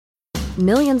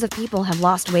Millions of people have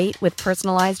lost weight with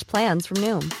personalized plans from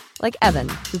Noom. Like Evan,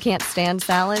 who can't stand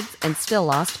salads and still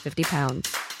lost 50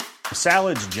 pounds.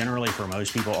 Salads generally for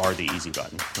most people are the easy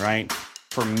button, right?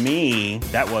 For me,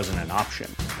 that wasn't an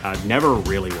option. I never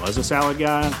really was a salad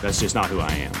guy. That's just not who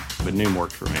I am. But Noom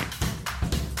worked for me.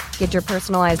 Get your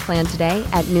personalized plan today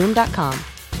at Noom.com.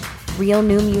 Real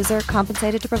Noom user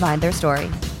compensated to provide their story.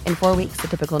 In 4 weeks, the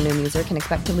typical Noom user can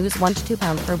expect to lose 1 to 2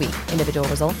 pounds per week. Individual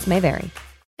results may vary.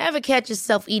 Ever catch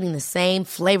yourself eating the same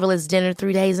flavorless dinner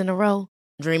 3 days in a row?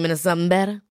 Dreaming of something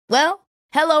better? Well,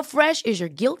 HelloFresh is your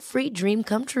guilt-free dream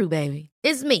come true, baby.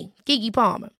 It's me, Keke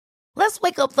Palmer. Let's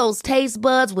wake up those taste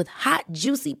buds with hot,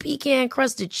 juicy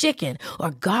pecan-crusted chicken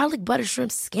or garlic butter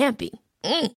shrimp scampi.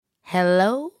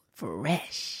 Hello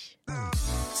Fresh.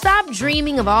 Stop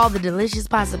dreaming of all the delicious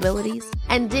possibilities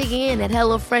and dig in at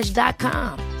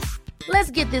HelloFresh.com. Let's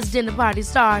get this dinner party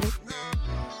started.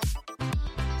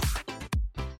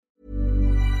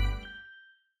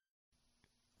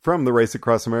 From the Race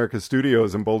Across America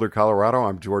studios in Boulder, Colorado,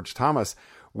 I'm George Thomas.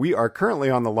 We are currently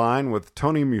on the line with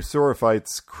Tony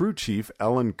Mussarafite's crew chief,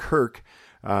 Ellen Kirk.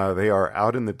 They are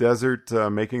out in the desert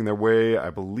making their way, I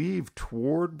believe,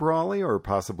 toward Brawley or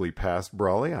possibly past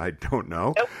Brawley. I don't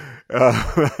know. Nope.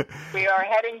 We are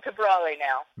heading to Brawley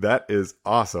now. That is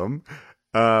awesome.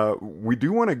 We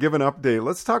do want to give an update.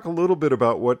 Let's talk a little bit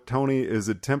about what Tony is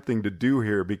attempting to do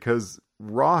here, because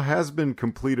Raw has been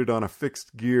completed on a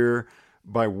fixed gear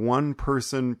by one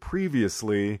person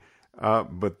previously,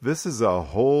 but this is a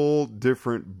whole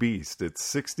different beast. It's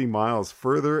 60 miles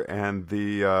further, and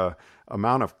the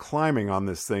amount of climbing on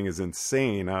this thing is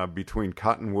insane between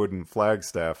Cottonwood and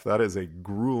Flagstaff. That is a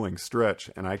grueling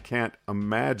stretch, and I can't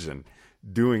imagine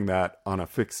doing that on a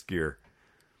fixed gear.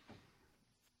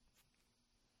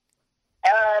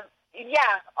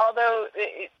 Yeah, although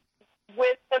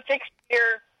with the fixed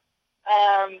gear,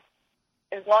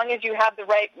 as long as you have the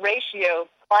right ratio,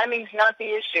 climbing's not the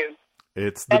issue.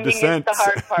 It's the descent. Is the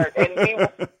hard part.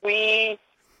 And we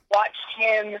watched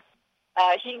him.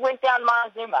 He went down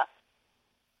Montezuma,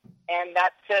 and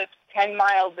that's a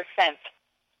 10-mile descent.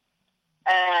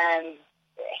 And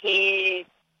he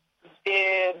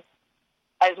did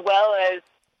as well as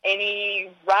any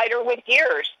rider with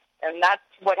gears. And that's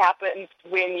what happens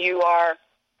when you are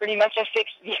pretty much a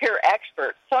fixed gear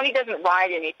expert. Tony doesn't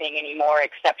ride anything anymore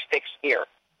except fixed gear.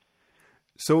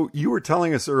 So you were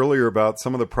telling us earlier about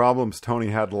some of the problems Tony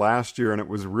had last year, and it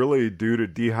was really due to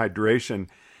dehydration.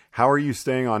 How are you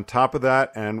staying on top of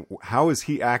that, and how is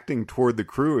he acting toward the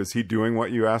crew? Is he doing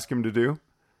what you ask him to do?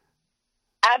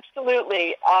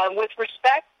 Absolutely. With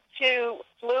respect to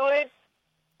fluid,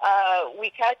 we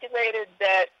calculated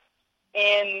that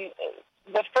in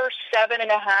the first 7.5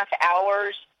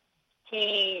 hours,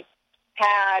 he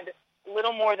had a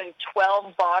little more than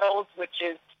 12 bottles, which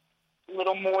is a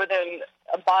little more than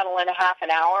a bottle and a half an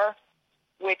hour,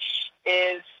 which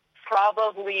is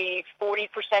probably 40%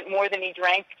 more than he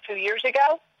drank 2 years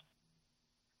ago.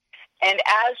 And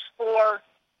as for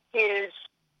his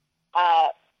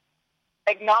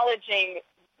acknowledging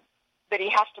that he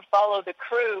has to follow the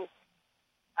crew,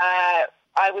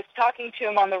 I was talking to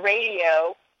him on the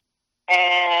radio,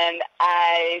 and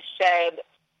I said,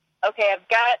 okay, I've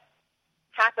got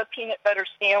half a peanut butter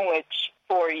sandwich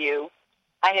for you.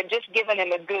 I had just given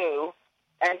him a goo,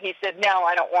 and he said, no,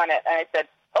 I don't want it. And I said,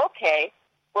 okay,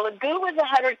 well, a goo is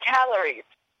 100 calories.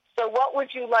 So what would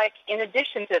you like in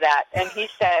addition to that? And he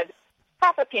said,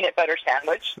 half a peanut butter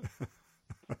sandwich.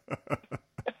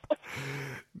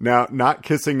 Now, not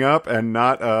kissing up and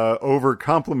not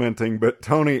over-complimenting, but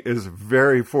Tony is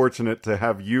very fortunate to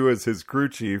have you as his crew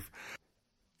chief.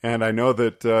 And I know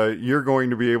that you're going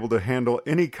to be able to handle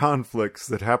any conflicts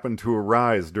that happen to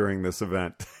arise during this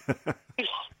event.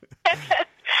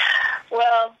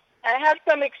 Well, I have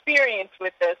some experience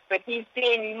with this, but he's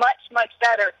being much, much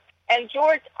better. And,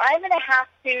 George, I'm going to have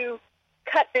to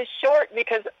cut this short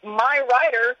because my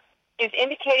rider is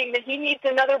indicating that he needs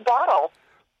another bottle.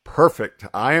 Perfect.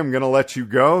 I am going to let you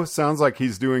go. Sounds like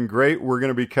he's doing great. We're going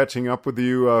to be catching up with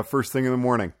you first thing in the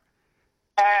morning.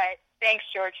 All right. Thanks,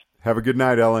 George. Have a good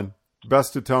night, Ellen.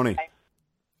 Best to Tony. Bye.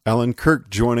 Ellen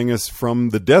Kirk joining us from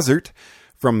the desert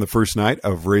from the first night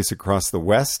of Race Across the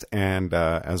West. And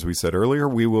as we said earlier,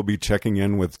 we will be checking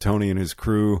in with Tony and his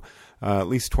crew at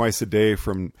least twice a day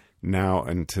from now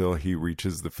until he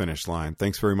reaches the finish line.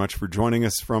 Thanks very much for joining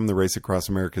us from the Race Across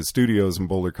America studios in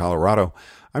Boulder, Colorado.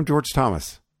 I'm George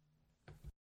Thomas.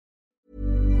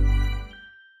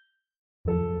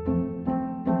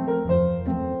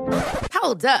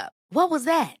 Hold up. What was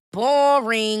that?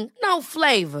 Boring. No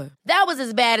flavor. That was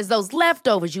as bad as those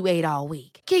leftovers you ate all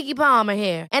week. Keke Palmer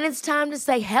here, and it's time to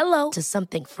say hello to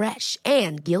something fresh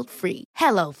and guilt-free.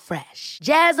 Hello Fresh.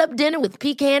 Jazz up dinner with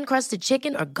pecan-crusted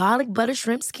chicken or garlic butter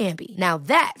shrimp scampi. Now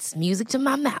that's music to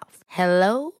my mouth.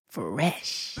 Hello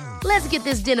Fresh. Let's get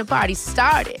this dinner party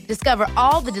started. Discover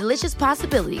all the delicious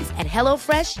possibilities at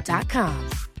hellofresh.com.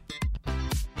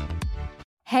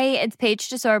 Hey, it's Paige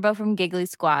DeSorbo from Giggly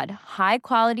Squad. High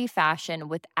quality fashion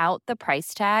without the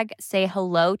price tag. Say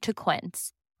hello to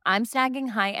Quince. I'm snagging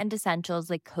high-end essentials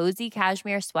like cozy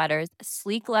cashmere sweaters,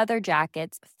 sleek leather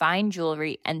jackets, fine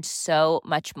jewelry, and so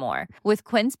much more. With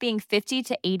Quince being 50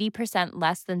 to 80%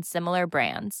 less than similar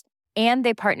brands. And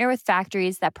they partner with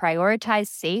factories that prioritize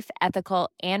safe, ethical,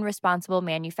 and responsible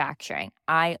manufacturing.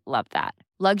 I love that.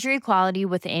 Luxury quality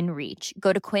within reach.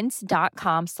 Go to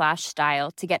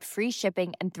quince.com/style to get free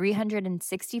shipping and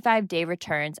 365-day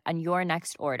returns on your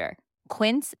next order.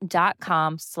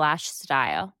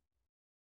 Quince.com/style.